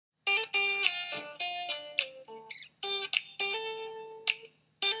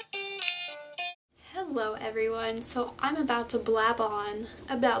Hello everyone, so I'm about to blab on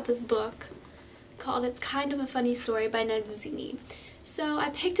about this book called It's Kind of a Funny Story by Ned Vizzini. So I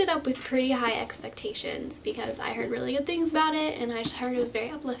picked it up with pretty high expectations because I heard really good things about it and I just heard it was very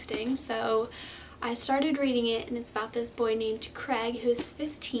uplifting, so I started reading it, and it's about this boy named Craig who's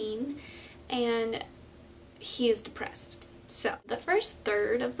 15 and he is depressed. So the first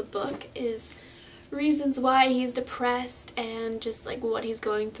third of the book is reasons why he's depressed and just like what he's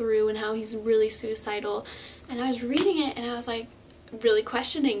going through and how he's really suicidal. And I was reading it and I was like really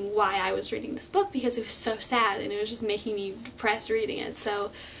questioning why I was reading this book because it was so sad and it was just making me depressed reading it.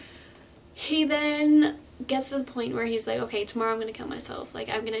 So he then gets to the point where he's like, okay, tomorrow I'm gonna kill myself. Like,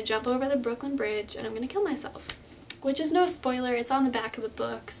 I'm gonna jump over the Brooklyn Bridge and I'm gonna kill myself. Which is no spoiler, it's on the back of the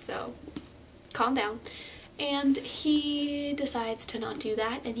book, so calm down. And he decides to not do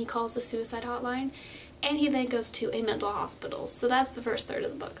that, and he calls the suicide hotline, and he then goes to a mental hospital. So that's the first third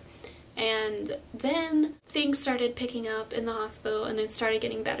of the book. And then things started picking up in the hospital, and it started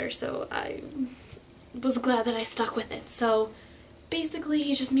getting better, so I was glad that I stuck with it. So basically,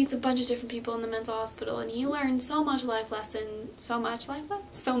 he just meets a bunch of different people in the mental hospital, and he learns so many life lessons,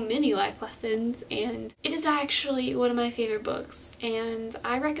 and it is actually one of my favorite books, and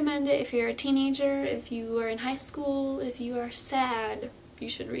I recommend it if you're a teenager, if you are in high school, if you are sad, you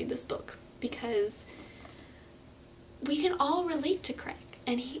should read this book, because we can all relate to Craig,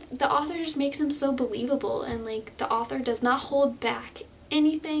 and the author just makes him so believable, and like, the author does not hold back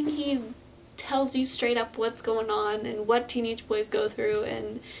anything. He tells you straight up what's going on and what teenage boys go through,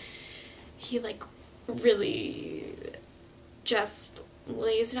 and he like really just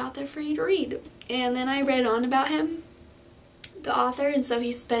lays it out there for you to read. And then I read on about him, the author, and so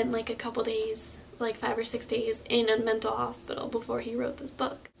he spent like a couple days, like 5 or 6 days in a mental hospital before he wrote this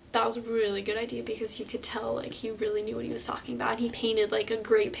book. That was a really good idea because you could tell like he really knew what he was talking about, and he painted like a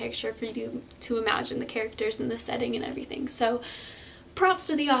great picture for you to imagine the characters and the setting and everything. So props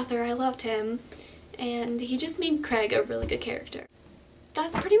to the author, I loved him, and he just made Craig a really good character.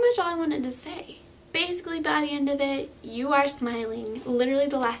 That's pretty much all I wanted to say. Basically, by the end of it, you are smiling. Literally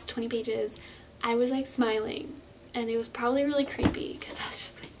the last 20 pages, I was like smiling, and it was probably really creepy because I was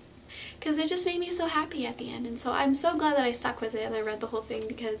just like, because it just made me so happy at the end. And so I'm so glad that I stuck with it and I read the whole thing,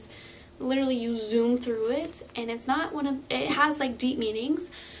 because literally you zoom through it, and it's not it has like deep meanings,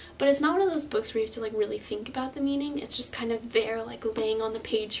 but it's not one of those books where you have to like really think about the meaning. It's just kind of there, like laying on the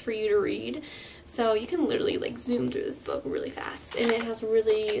page for you to read. So you can literally like zoom through this book really fast, and it has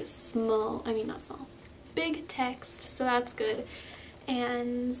really big text, so that's good.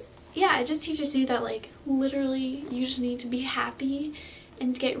 And yeah, it just teaches you that like literally you just need to be happy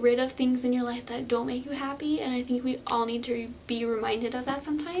and get rid of things in your life that don't make you happy, and I think we all need to be reminded of that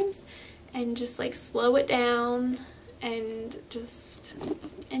sometimes, and just like slow it down and just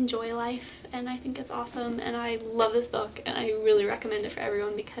enjoy life. And I think it's awesome, and I love this book, and I really recommend it for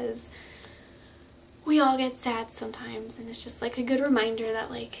everyone because we all get sad sometimes, and it's just like a good reminder that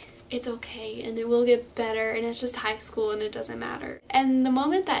like it's okay and it will get better, and it's just high school and it doesn't matter. And the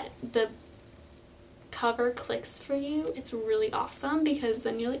moment that the cover clicks for you, it's really awesome, because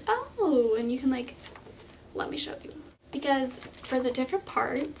then you're like, oh, and you can like, let me show you. Because for the different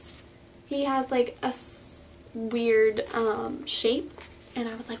parts, he has like a weird shape, and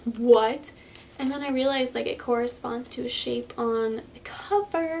I was like, what? And then I realized like it corresponds to a shape on the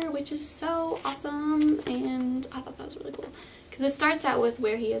cover, which is so awesome, and I thought that was really cool. Because it starts out with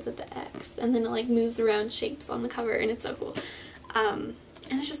where he is at the X, and then it like moves around shapes on the cover, and it's so cool.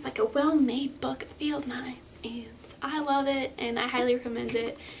 And it's just like a well-made book. It feels nice, and I love it, and I highly recommend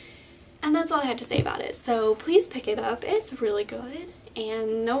it. And that's all I have to say about it. So please pick it up. It's really good,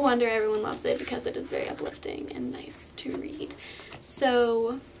 and no wonder everyone loves it, because it is very uplifting and nice to read.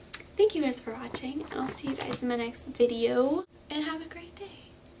 So thank you guys for watching, and I'll see you guys in my next video, and have a great day.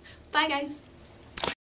 Bye guys!